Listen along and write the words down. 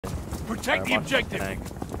Protect the objective.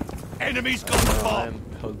 Enemies got the bomb.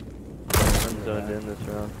 I'm zoned in this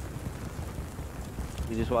round.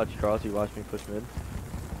 You just watch cross, you watch me push mid.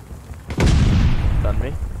 Stun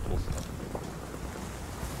me.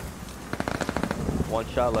 One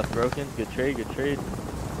shot left broken. Good trade, good trade.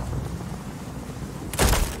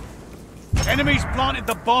 Enemies planted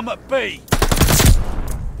the bomb at B.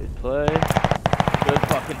 Good play. Good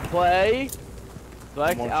fucking play.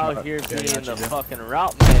 Flex out here being the fucking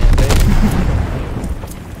route man, baby.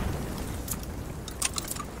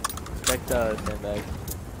 Check the sandbag.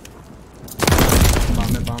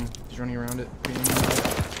 Bomb it, bomb. He's running around it.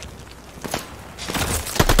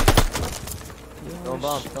 Kill him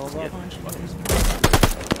bomb, kill him bomb.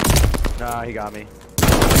 Nah, he got me.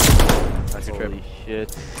 That's a trip. Holy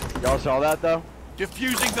shit. Y'all saw that though?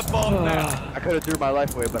 Defusing the bomb now. I could have threw my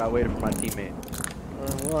life away, but I waited for my teammate.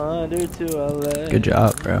 Good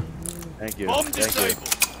job, bro. Thank you. Bomb Thank you. disabled.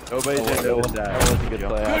 Nobody did notice that. That was a good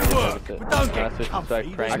play. Good work. But don't get comfy. I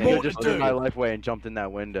There's could more have to just threw do. my life away and jumped in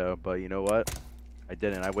that window, but you know what? I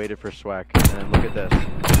didn't. I waited for Sweck. And then look at this.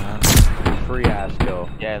 Free ass kill.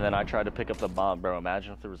 Yeah, and then I tried to pick up the bomb, bro.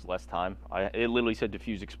 Imagine if there was less time. It literally said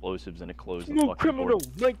defuse explosives and it closed the No fucking criminal, door.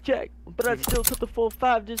 Mike Jack, but I still took the full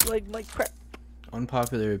 5 just like Mike Crap.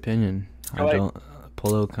 Unpopular opinion. Go I ahead. don't.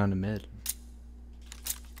 Polo kind of mid.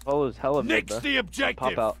 Polo's hella mid, Nix bro. the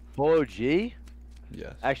objective. Pop out. Polo G?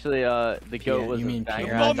 Yes. Actually, the goat was you mean a banger.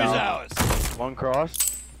 Pierre? Bomb is Bomb. ours. One cross.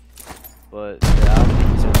 But yeah, I don't think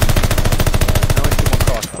I only see one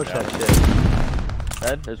cross. Push that shit.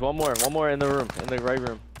 Ed, there's one more in the room, in the right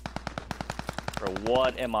room. Bro,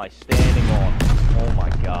 what am I standing on? Oh my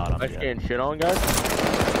god, I'm I'm getting dead. shit on, guys.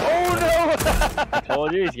 Oh no! I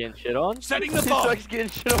told you he's getting shit on. Setting the bomb. He's getting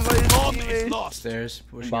shit on my Bomb is teammates. lost. Stairs.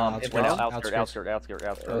 Pushing Bomb, out. it went Outskirts. outskirt.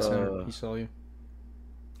 That was him. He saw you.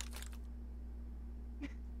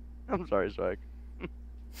 I'm sorry, Sweck. Oh,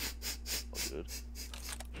 good.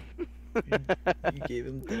 You gave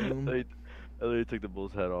him doom. I literally took the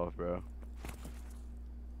bull's head off, bro.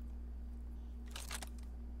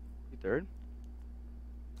 You third?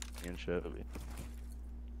 And shit.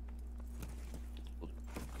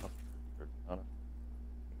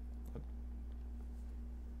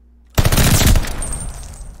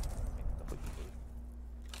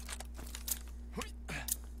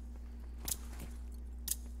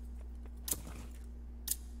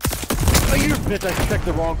 Oh, you bitch! I checked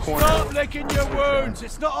the wrong corner. Stop licking your wounds.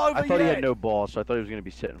 It's not over I thought he yet. had no balls, so I thought he was gonna be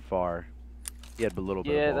sitting far. He had a little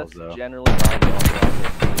bit Yeah, of balls, that's though. generally my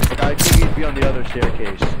thought. I think he'd be on the other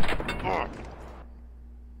staircase.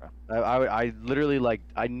 I literally, like,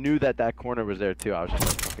 I knew that corner was there, too. I was just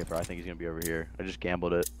like, okay, bro, I think he's gonna be over here. I just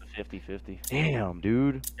gambled it. 50-50. Damn,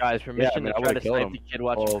 dude. Guys, permission man, to I try to would've killed snipe him. the kid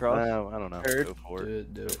watching cross. I don't know. Third. Go for Do it.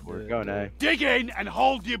 it, do it, do it, Go, do Nay. it. Dig in and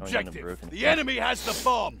hold the Oh, you're in the objective. broken The place. enemy has the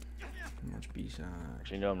bomb. Much B-side.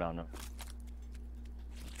 Actually, no, no.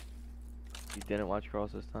 You didn't watch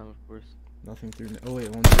cross this time, of course. Nothing through. Oh wait,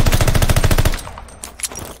 one.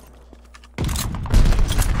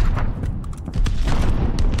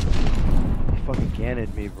 He fucking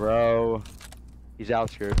cannoned me, bro. He's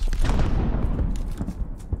outskirts.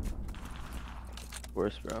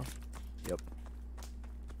 Worse, bro. Yep.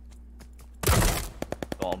 It's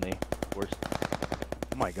all me. Worst.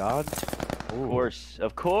 Oh my god.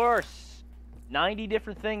 Of course. 90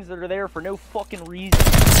 different things that are there for no fucking reason.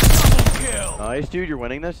 Double kill. Nice, dude. You're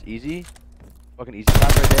winning this. Easy. Fucking easy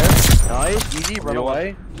shot right there. Nice. Easy. Run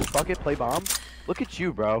away. Just fuck it. Play bomb. Look at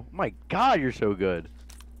you, bro. Oh my god, you're so good.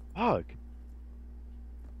 Fuck.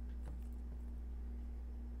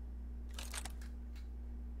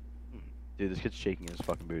 Dude, this kid's shaking his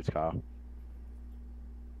fucking boots, Kyle.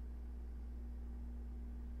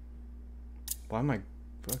 Why am I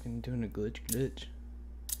fucking doing a glitch?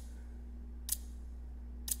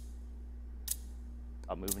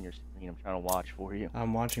 Stop moving your screen. I'm trying to watch for you.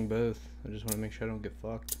 I'm watching both. I just want to make sure I don't get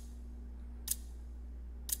fucked.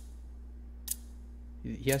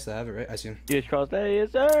 He has to have it, right? I see him. Huge cross. Hey,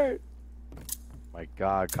 yes, sir. My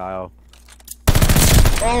god, Kyle.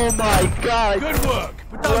 Oh my god. Good work.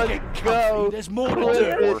 But don't Let's get go. comfy. There's more to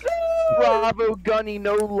do. Clip Bravo Gunny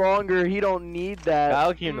no longer. He don't need that.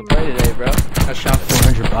 Kyle came to play today, bro. I shot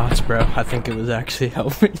 400 bots, bro. I think it was actually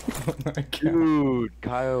helping. Oh my god. Dude,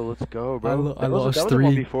 Kyle, let's go, bro. I lost that was 3.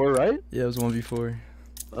 one before, right? Yeah, it was 1 before.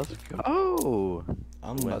 Let's go.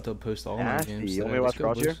 I'm about to post all my Nasty. games. You want me to watch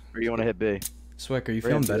cross here? Or you want to hit B? Sweck, are you We're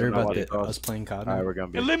feeling gonna better do it. about I'll watch us playing COD? Alright, we're gonna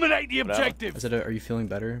be. Eliminate the objective. I said, are you feeling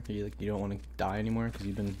better? Are you, like, you don't want to die anymore? Because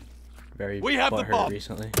you've been very We have the butthurt bomb.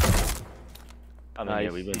 recently. I mean, yeah,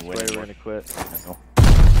 we've been We're winning. gonna quit. I know.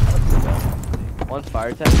 One's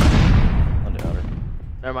fire tank. Under.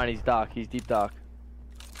 Never mind, he's dock. He's deep dock.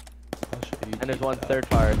 I'll show you And there's deep one down. third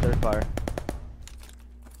fire. And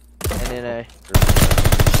in A.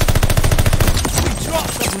 We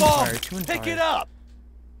dropped the Two in bomb! fire, two in Pick fire. it up!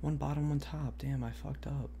 One bottom, one top. Damn, I fucked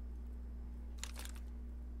up.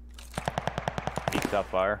 Peak top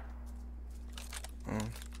fire. Oh.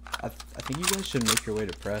 I think you guys should make your way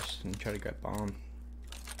to press and try to grab bomb.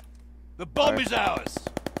 The bomb is ours!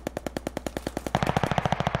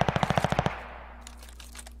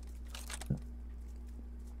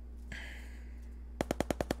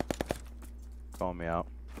 Calling me out.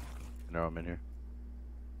 I know I'm in here.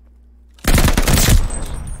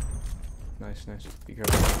 Nice, nice. Be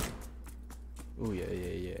careful. Oh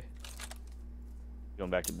yeah. Going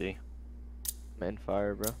back to B. I'm in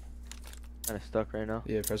fire, bro. Kind of stuck right now.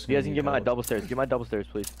 Yeah, press. You guys can get my double stairs. Get my double stairs,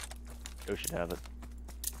 please. Joe should have it.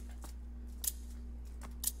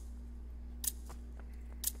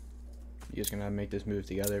 You guys gonna make this move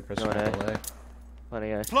together. Press Going A. delay.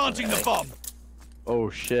 Plenty A. Planting the bomb! Oh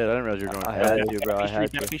shit! I didn't realize you were going. I had to, bro. I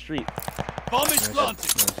had Happy to. street. Bomb is Nice,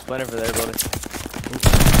 planted! nice. Plenty for there, brother.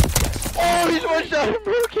 Oh, he's one shot and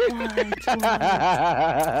broke it.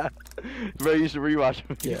 Bro, were you watching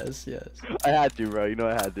me? Yes. I had to, bro. You know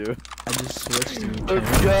I had to. I just switched to you.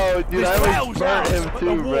 Let's go, dude. This I almost hell's burnt ours, him but too,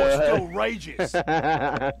 the war still bro. rages.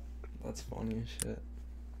 That's funny as shit.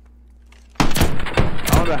 I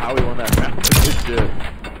don't know how we won that round. Good shit.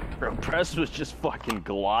 Bro, Press was just fucking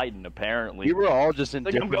gliding, apparently. We were all just in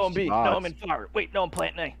Like, I'm different going B. spots. No, I'm in fire. Wait, no, I'm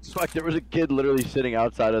planting A. It's like there was a kid literally sitting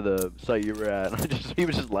outside of the site you were at. And he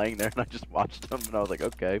was just laying there, and I just watched him, and I was like,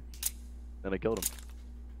 okay. Then I killed him.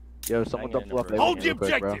 Yo, someone Hanging in double up the A Hold the real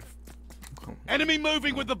quick, bro. objective! Enemy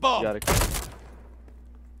moving with the bomb! Got it.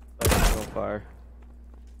 On fire.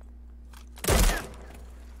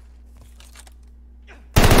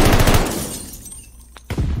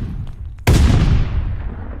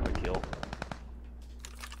 A kill.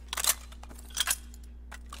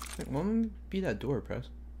 Wait, one be that door, press.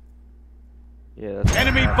 Yeah, that's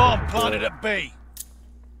Enemy bomb planted at B!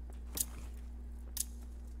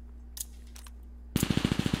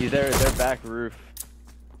 He's there, their back roof.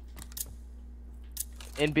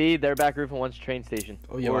 In B, their back roof and one's train station.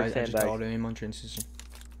 Oh yeah, Or I just sandbags. called aim on train station.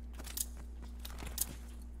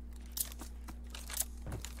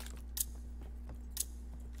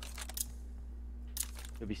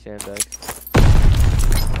 Could be sandbags.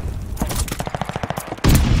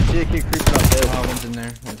 See a kid creeping up this. Oh, one's in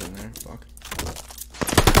there. Fuck.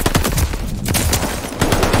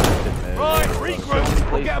 Right, So regroup!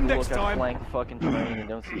 many We'll get places them to next look at a time! flank fucking train and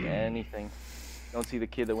don't see anything. Don't see the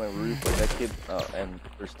kid that went roof, like that kid. Oh, and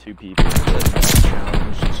there's two people.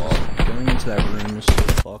 Challenge. Just going into that room is so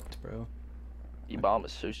fucked, bro. E-bomb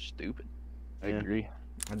is so stupid. I Yeah. agree.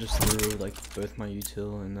 I just threw like both my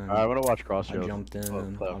util and then Alright, I'm gonna watch I Crossfield. jumped in Oh,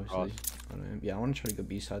 and play on obviously. Yeah, I want to try to go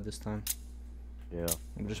B side this time. Yeah.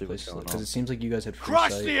 I'm just See play what's slow going because on. it seems like you guys had free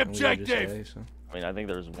Crush sight the and we were just objective! A, so. I mean, I think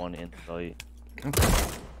there's one in sight. Okay.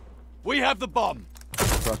 We have the bomb!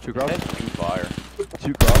 Cross, two cross. And two fire.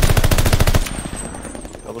 Two cross.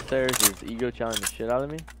 Double stairs is ego challenging the shit out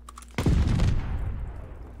of me.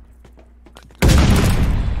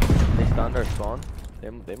 They stunned our spawn. They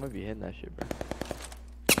might be hitting that shit, bro.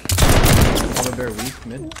 Auto bear weak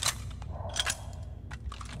mid.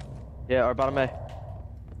 Yeah, our bottom A.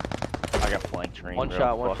 I got flank train. One bro.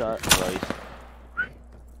 shot, one Fucking shot. Christ.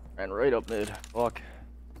 Ran right up mid. Fuck.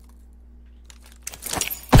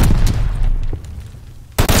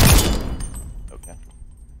 Okay.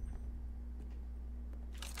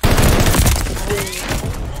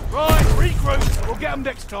 Right, regroup! We'll get them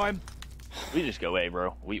next time! We just go A,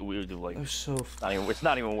 bro. We would do like. That was so. It's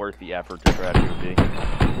not even worth the effort to try to go B.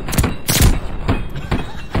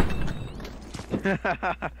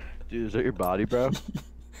 Dude, is that your body, bro?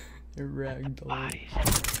 You're ragdoll.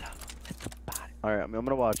 Alright, I'm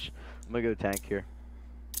gonna watch. I'm gonna go tank here.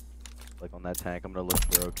 Like on that tank, I'm gonna look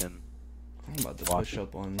broken. I'm about to Watch push it.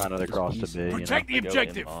 up on. Find another this cross to beast. B. You know? Protect the Go in,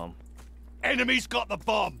 objective! bomb. Enemy's got the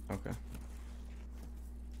bomb! Okay.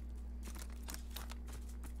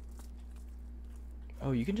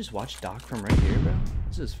 Oh, you can just watch Doc from right here, bro.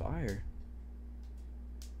 This is fire.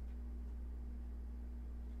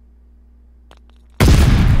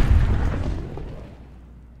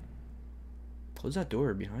 Close that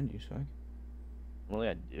door behind you, Swag. Really,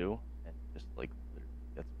 I do. And just like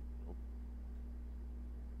gets me killed.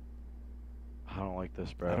 I don't like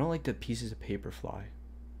this, bro. I don't like the pieces of paper fly.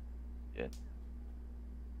 Yeah.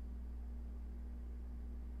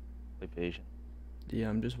 Play patient. Yeah,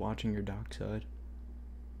 I'm just watching your dock side.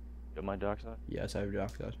 You have my dock side? Yes, I have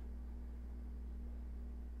dock side.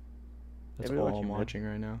 That's Maybe all watch I'm your mid. watching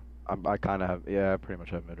right now. I kind of have. Yeah, I pretty much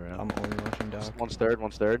have mid I'm round. only watching Doc. One's third.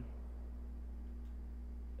 One's third.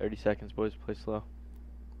 30 seconds, boys. Play slow.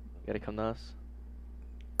 Gotta come to us.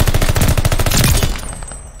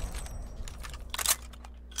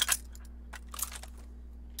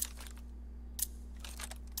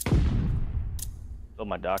 Oh,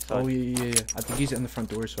 my dock side. Oh yeah. I think he's in the front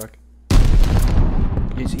door, Swag.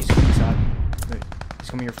 He's coming inside. Wait, he's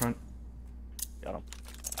coming your front. Got him.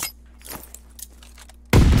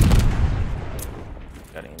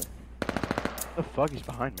 Got him. What the fuck? He's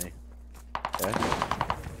behind me. Okay.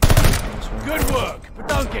 Good work, but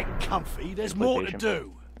don't get comfy. There's Play more to patient.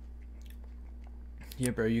 do. Yeah,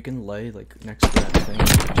 bro, you can lay like next to that thing.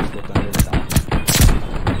 Just look under the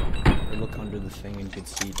dock. Or look under the thing and you can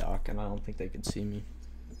see Doc, and I don't think they can see me.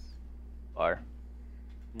 Fire.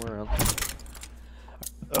 Come around.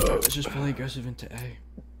 Let's just play aggressive into A.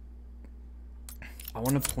 I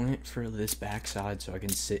want to plant for this backside so I can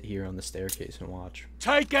sit here on the staircase and watch.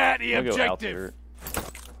 Take out the I'm gonna go out objective. there.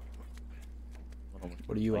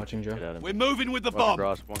 What are you watching, Joe? Get at him. We're moving with the One bomb.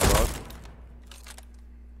 cross. One cross.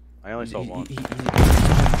 I only saw one.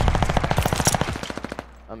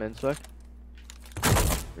 I'm in, Swag.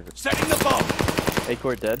 Setting the bomb. A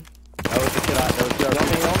court dead. That was the kid. That was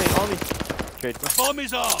the On me. Trade. The bomb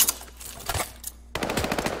is armed.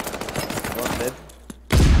 One mid.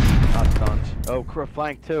 Not stunned. Oh,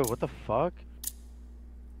 flank too. What the fuck?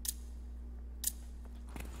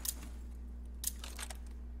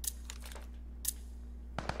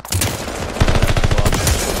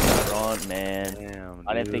 Front, man. Damn,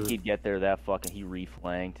 I didn't think dude. he'd get there that fucking. He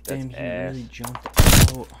reflanked. That's Damn, he ass. really jumped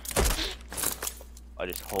out. I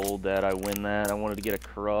just hold that. I win that. I wanted to get a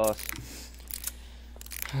cross.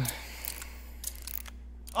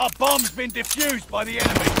 Our bomb's been defused by the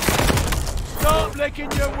enemy. Stop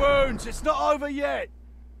licking your wounds. It's not over yet.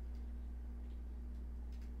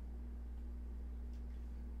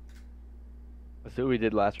 Let's see what we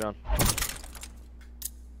did last round.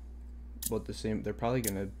 But the same, they're probably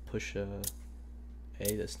gonna push A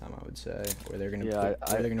this time, I would say, or they're gonna Yeah,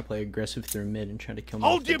 they're gonna play aggressive through mid and try to kill me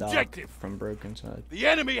Hold off the dock objective. from broken side. The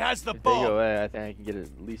enemy has the If they go bomb. away, I think I can get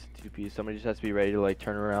at least a 2-piece. Somebody just has to be ready to like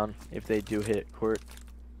turn around if they do hit court.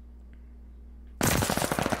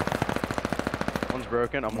 One's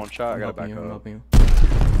broken. I'm one shot. I gotta back I'm up. helping you.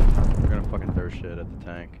 We're gonna fucking throw shit at the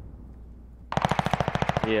tank.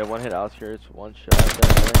 Yeah, one hit outskirts, one shot.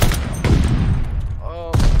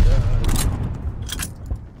 Oh my god.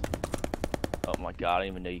 Oh my god, I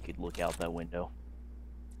didn't even know you could look out that window.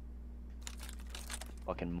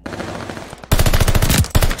 Fucking moron.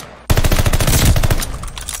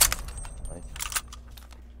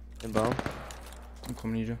 Inbound. I'm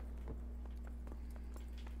coming to you, Joe.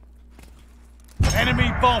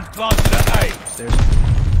 Enemy bomb planted at A. Stairs.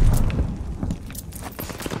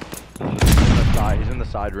 He's in the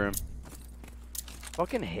side room.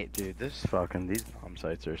 Fucking hate, dude. These bomb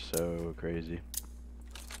sites are so crazy.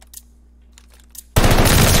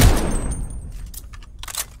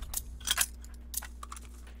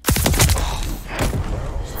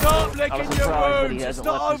 Stop licking your surprised that he wounds. It's hasn't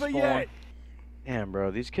not left his over spawn. yet. Damn,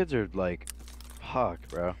 bro. These kids are like, fuck,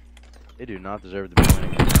 bro. They do not deserve to be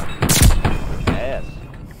winning. Ass.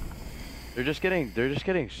 They're just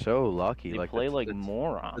getting so lucky. They like play like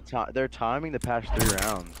morons. they're timing the past 3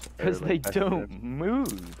 rounds. Because Or, they like, past 3 don't rounds.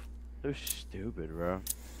 move. They're stupid, bro.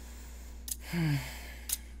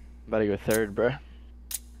 About to go third, bro.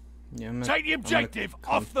 Yeah, I'm Take the I'm gonna objective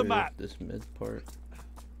come off the through map. This mid part.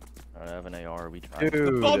 Alright, I have an AR. We try.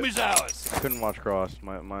 Dude, The bomb is ours. I couldn't watch cross.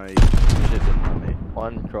 My shit didn't let me.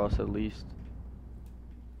 One cross at least.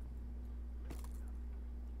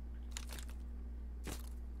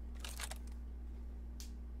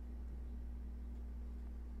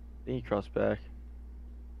 I think he crossed back.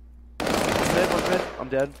 One's mid. I'm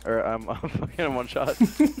dead. Or I'm fucking in one shot.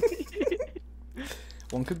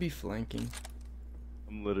 One could be flanking.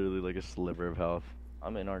 I'm literally like a sliver of health.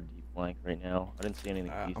 I'm in our deep flank right now. I didn't see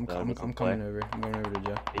anything. east I'm side. What's the coming play? over. I'm going over to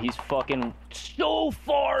Joe. He's fucking so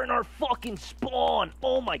far in our fucking spawn.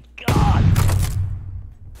 Oh my god.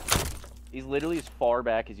 He's literally as far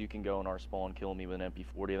back as you can go in our spawn, killing me with an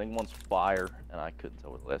MP40. I think one's fire, and I couldn't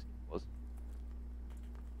tell what the last was.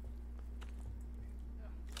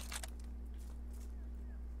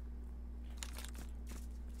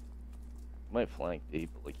 Might flank deep,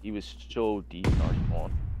 but like he was so deep in our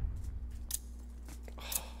spawn.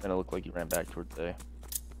 And it looked like he ran back towards A.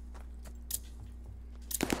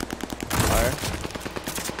 Fire.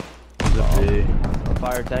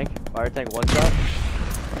 Fire tank. Fire tank, one shot.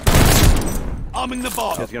 Arming the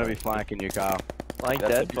bomb. He's gonna be flanking you, Kyle. Flank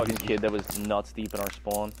That's dead. the fucking kid that was nuts deep in our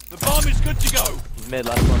spawn. The bomb is good to go. He's mid,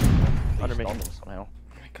 last one. Under me. Stunned him somehow.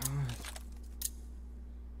 Oh my god.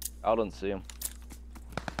 I didn't see him.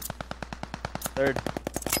 Third.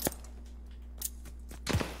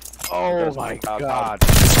 Oh my god.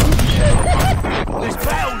 This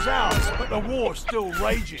battle's ours, but the war still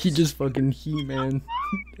rages. He just fucking He-Man.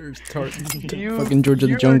 There's You- fucking George of the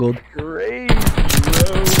you're Jungle. Crazy,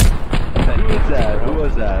 bro. Who was that? Who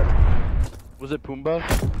was that? Was it Pumbaa? I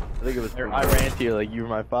think it was Pumbaa. I ran to you like you were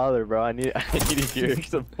my father, bro. I needed your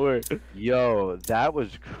support. Yo, that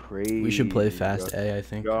was crazy. We should play fast A, I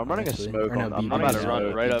think. Yo, I'm running a honestly. smoke Or no, on- B, I'm B, I'm about B. to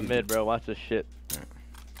run right up mid, bro. Watch this shit.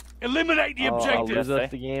 Eliminate the I'll objective. lose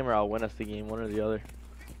us the game or I'll win us the game, one or the other.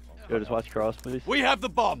 Yo, just watch cross, please. We have the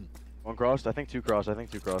bomb. One crossed? I think two crossed. I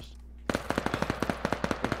think two crossed. I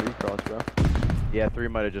think 3 cross, bro. Yeah, 3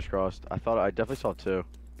 might have just crossed. I definitely saw 2.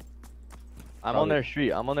 I'm on their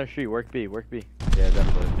street. I'm on their street. Work B. Work B. Yeah,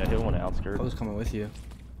 definitely. Yeah, hit one I outskirts. was coming with you.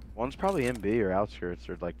 One's probably in B or outskirts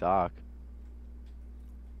or like dock.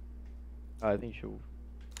 I think you should.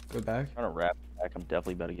 Go back. I'm trying to wrap back. I'm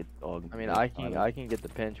definitely about to get dog. I mean, I can get the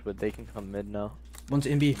pinch, but they can come mid now. One's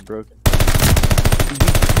in B. Broken.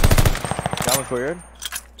 That one courtyard.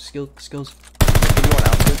 Skills. Give you one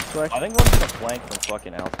outskirts, Flex. I think one's gonna flank from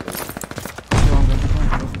fucking outskirts. Go on, go for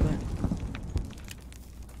plant, go for plant.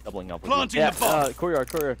 Doubling up with Planting Yeah, the bomb.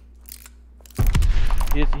 courtyard.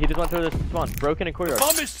 He just went through this spawn. Broken in courtyard.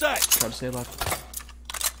 Bomb is set. Try to stay left.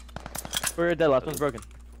 Courtyard dead. Last one's broken.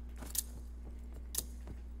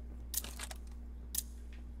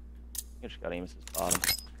 I just got Amos's bottom.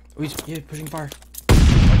 Oh, he's pushing fire.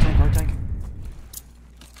 Fire tank.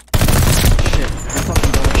 Shit. You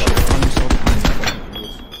fucking dog shit on yourself.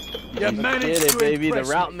 You managed Get it, to baby. The impress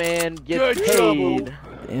me. route man gets Good trouble. paid.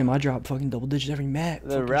 Damn, I drop fucking double digits every map. The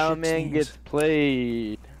Fucking route shit man stinks. gets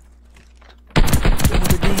played. Get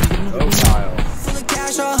another game, get another Oh, game. Kyle. Full of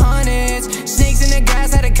cash or hundreds. Snakes in the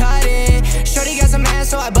grass, had to cut it. Shorty got some ass,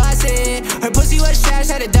 so I bust it. Her pussy was trash,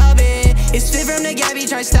 had to dub it. It's split from the gabby,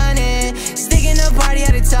 try stun it. Stick in the party,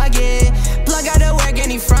 had to tug it.